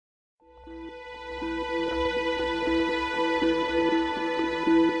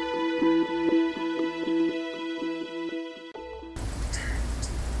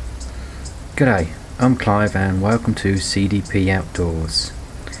G'day, I'm Clive and welcome to CDP Outdoors.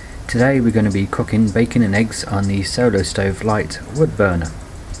 Today we're going to be cooking bacon and eggs on the Solo Stove Lite wood burner.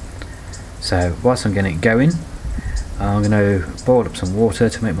 So whilst I'm getting it going, I'm going to boil up some water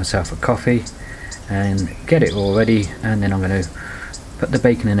to make myself a coffee and get it all ready, and then I'm going to put the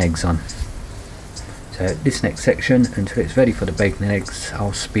bacon and eggs on. So this next section, until it's ready for the bacon and eggs,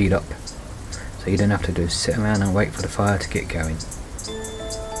 I'll speed up. So you don't have to just sit around and wait for the fire to get going.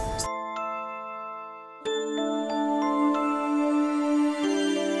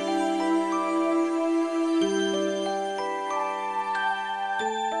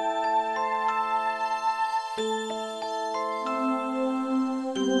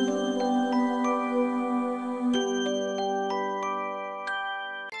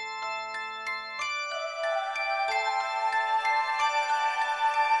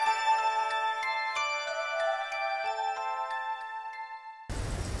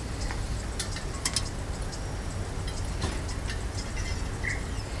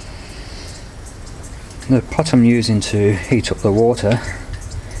 The pot I'm using to heat up the water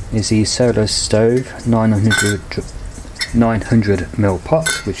is the Solo Stove 900ml pot,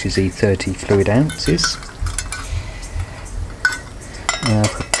 which is the 30 fluid ounces.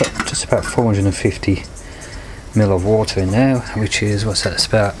 I've put just about 450ml of water in there, which is, what's that, it's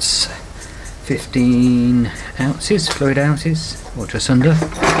about 15 ounces, fluid ounces, or just under. I'm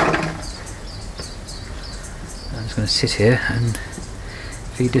just going to sit here and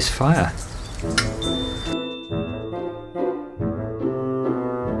feed this fire.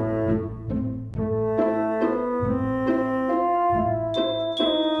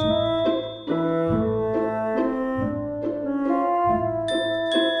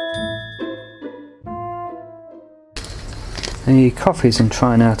 The coffees I'm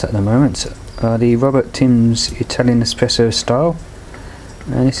trying out at the moment are the Robert Tim's Italian Espresso style,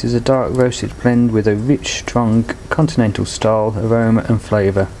 and this is a dark roasted blend with a rich, strong continental style aroma and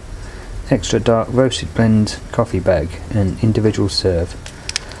flavour. Extra dark roasted blend coffee bag and individual serve.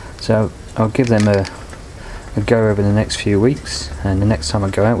 So I'll give them a go over the next few weeks, and the next time I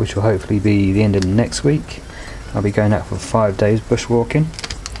go out, which will hopefully be the end of next week, I'll be going out for 5 days bushwalking,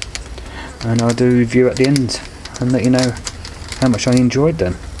 and I'll do a review at the end and let you know how much I enjoyed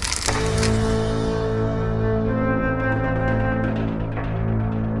them.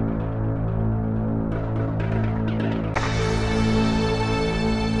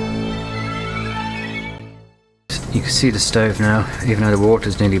 You can see the stove now, even though the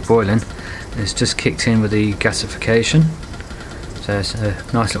water's nearly boiling. It's just kicked in with the gasification. So it's a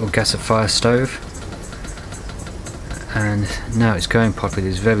nice little gasifier stove. And now it's going properly.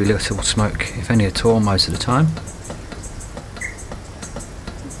 There's very little smoke, if any at all, most of the time.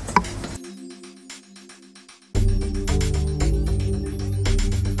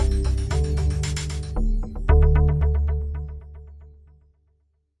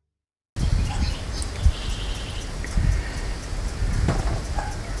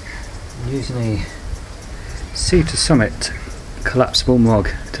 Using a Sea to Summit collapsible mug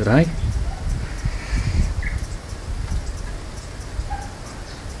today.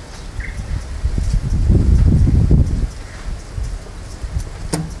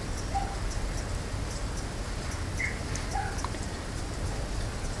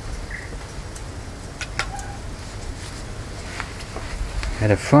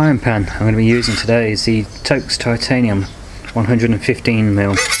 And a frying pan I'm going to be using today is the Toaks Titanium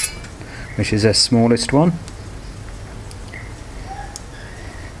 115ml. which is the smallest one.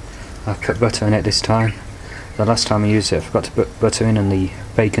 I've put butter in it this time. The last time I used it I forgot to put butter in and the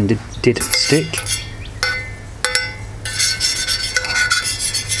bacon did stick.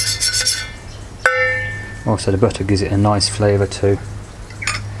 Also the butter gives it a nice flavour too.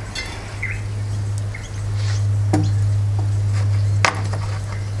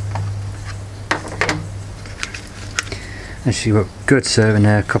 And she's got a good serving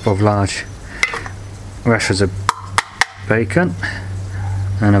there, a couple of large rashers of bacon,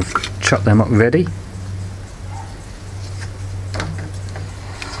 and I've chopped them up ready.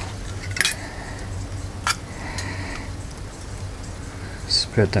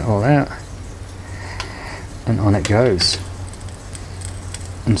 Spread that all out, and on it goes.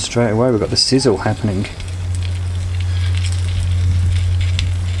 And straight away we've got the sizzle happening.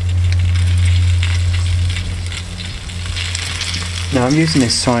 Now I'm using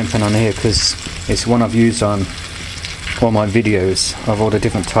this frying pan on here because it's one I've used on all my videos of all the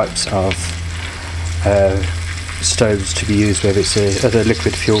different types of stoves to be used, whether it's other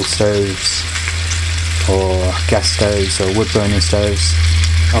liquid fuel stoves or gas stoves or wood burning stoves.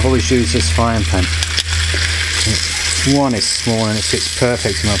 I've always used this frying pan. One is small and it fits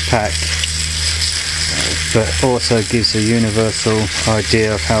perfect in my pack, but also gives a universal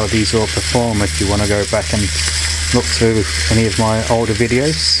idea of how these all perform if you want to go back and look through any of my older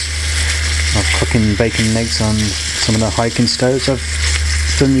videos of cooking bacon and eggs on some of the hiking stoves I've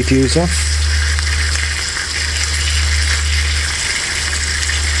done reviews of.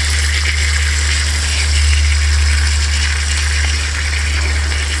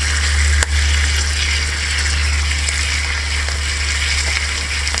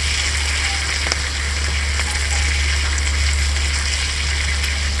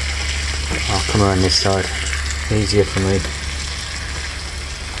 I'll come around this side, easier for me.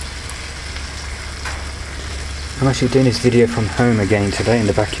 I'm actually doing this video from home again today in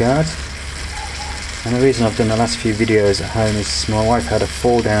the backyard, and the reason I've done the last few videos at home is my wife had a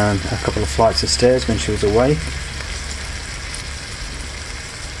fall down a couple of flights of stairs when she was away,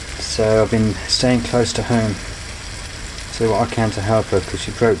 so I've been staying close to home to do what I can to help her, because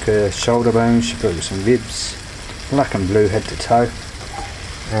she broke her shoulder bone, she broke some ribs, black and blue head to toe,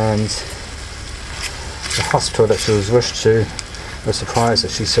 and the hospital that she was rushed to was surprised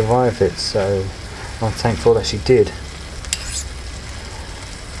that she survived it, so I'm thankful that she did.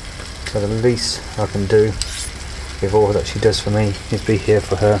 So the least I can do with all that she does for me is be here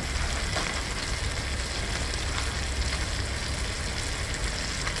for her.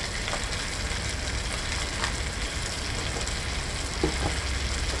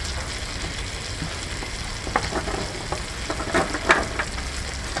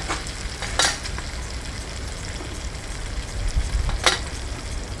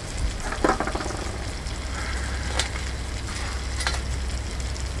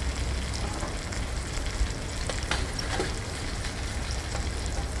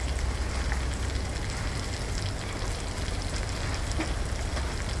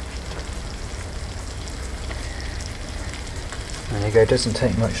 There you go, it doesn't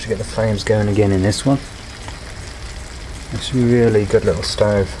take much to get the flames going again in this one. It's a really good little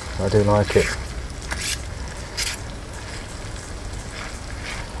stove, I do like it.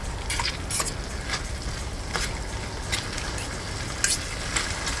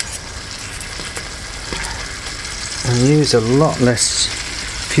 And use a lot less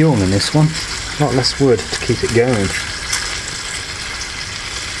fuel in this one, a lot less wood to keep it going.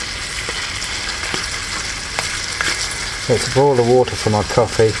 So to boil the water for my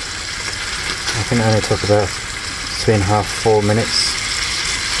coffee, I think it only took about 3.5–4 minutes.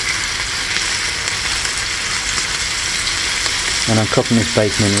 And I'm cooking this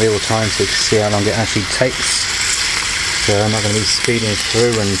bacon in real time so you can see how long it actually takes. So I'm not going to be speeding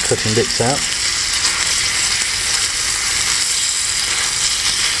through and cutting bits out.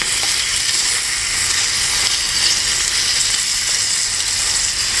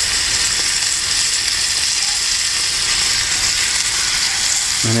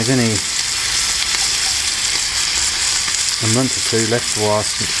 And there's only a month or two left for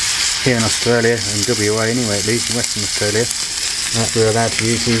us here in Australia, and WA anyway, at least in Western Australia, that we're allowed to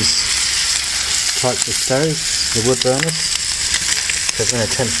use these types of stoves, the wood burners, because when the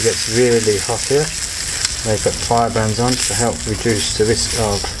temperature gets really hot here, they put firebrands on to help reduce the risk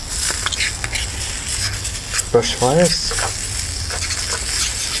of bushfires.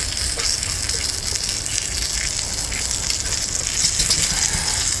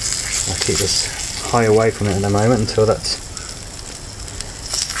 I'll keep this high away from it at the moment until that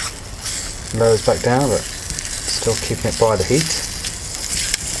lowers back down, but still keeping it by the heat.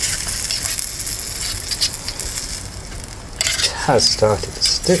 It has started to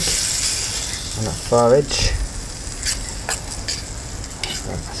stick on that far edge.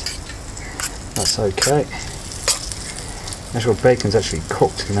 That's okay. Actual bacon's actually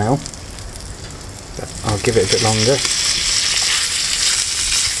cooked now, but I'll give it a bit longer.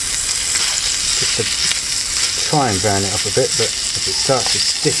 Just to try and brown it up a bit, but if it starts to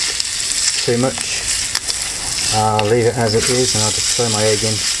stick too much, I'll leave it as it is and I'll just throw my egg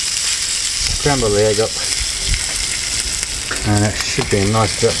in, scramble the egg up, and it should be a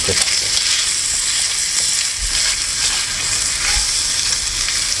nice breakfast.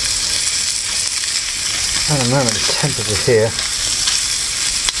 At the moment the temperature here,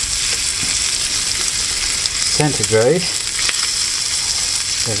 centigrade,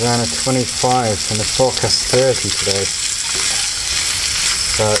 is around a 25 and the forecast 30 today.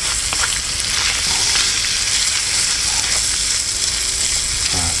 So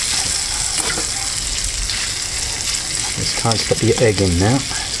it's time to put the egg in now.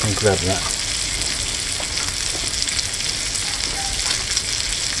 Just going to grab that.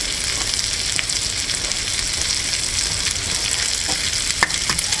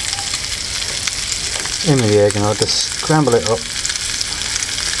 In with the egg and I'll just scramble it up.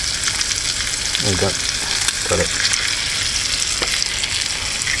 There we go. got it.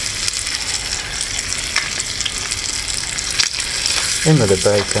 In with the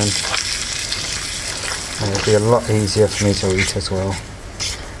bacon, and it'll be a lot easier for me to eat as well.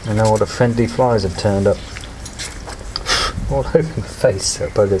 And now all the friendly flies have turned up. All over my face,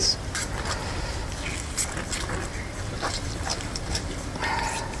 that buggers.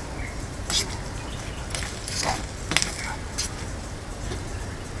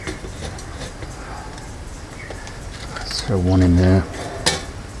 Let's throw one in there.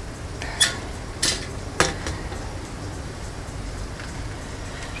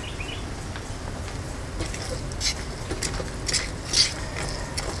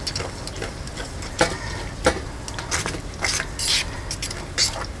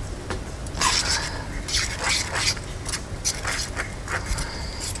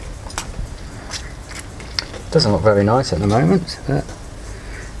 Doesn't look very nice at the moment, but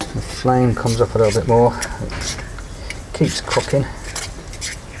the flame comes up a little bit more. It keeps cooking.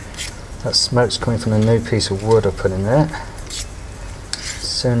 That smoke's coming from the new piece of wood I put in there. As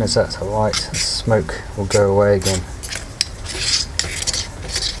soon as that's alight, the smoke will go away again.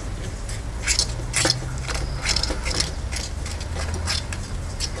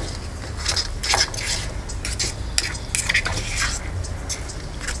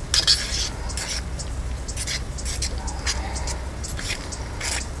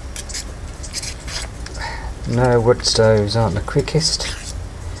 No, wood stoves aren't the quickest.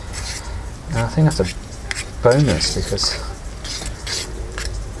 And I think that's a bonus, because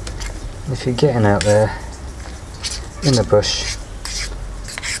if you're getting out there in the bush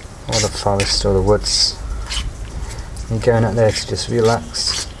or the forest or the woods, and you're going out there to just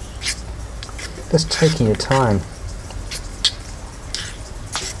relax, just taking your time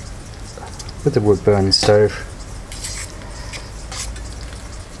with the wood burning stove.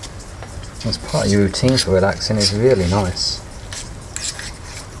 As part of your routine for relaxing is really nice.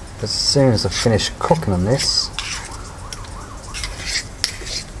 As soon as I finish cooking on this,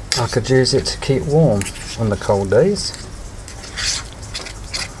 I could use it to keep warm on the cold days.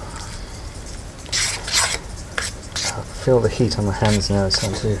 I feel the heat on my hands now. It's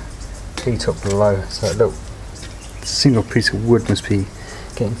starting to heat up below, so that little single piece of wood must be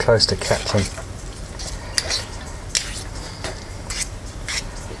getting close to catching.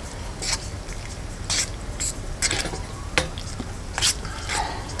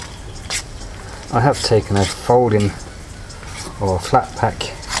 I have taken a folding or a flat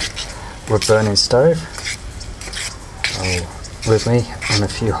pack wood burning stove with me on a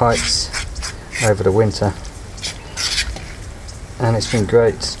few hikes over the winter, and it's been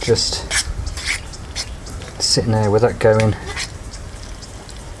great just sitting there with that going,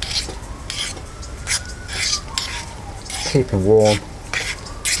 keeping warm,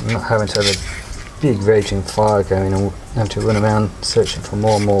 and not having to have a big raging fire going and have to run around searching for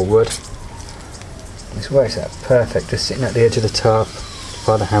more and more wood. This works out perfect, just sitting at the edge of the tarp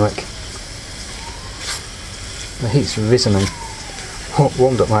by the hammock. The heat's risen and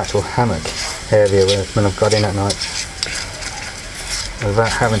warmed up my actual hammock area when I've got in at night, without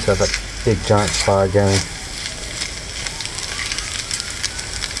having to have that big giant fire going.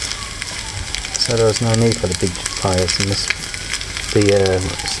 So there was no need for the big fires, and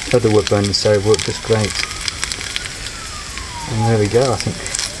the other wood burning stove worked just great. And there we go, I think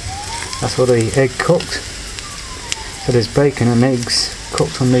that's what the egg cooked. So there's bacon and eggs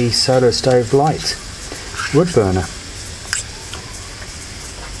cooked on the solar stove Lite wood burner.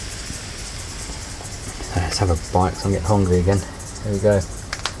 So let's have a bite, because I'm getting hungry again. There we go.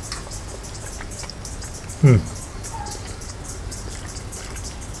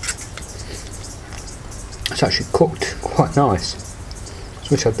 It's actually cooked quite nice. I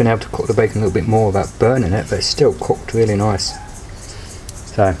wish I'd been able to cook the bacon a little bit more without burning it, but it's still cooked really nice.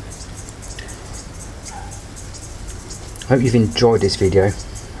 So I hope you've enjoyed this video,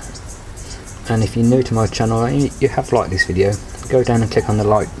 and if you're new to my channel and you have liked this video, go down and click on the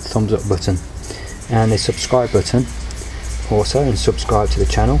like thumbs up button and the subscribe button also, and subscribe to the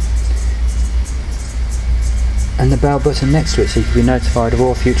channel, and the bell button next to it so you can be notified of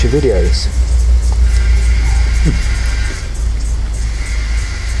all future videos.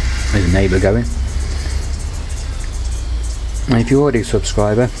 There's a neighbour going. And if you're already a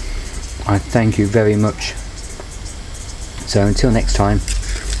subscriber, I thank you very much. So until next time,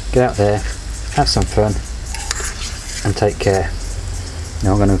 get out there, have some fun, and take care.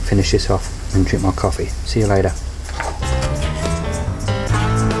 Now I'm going to finish this off and drink my coffee. See you later.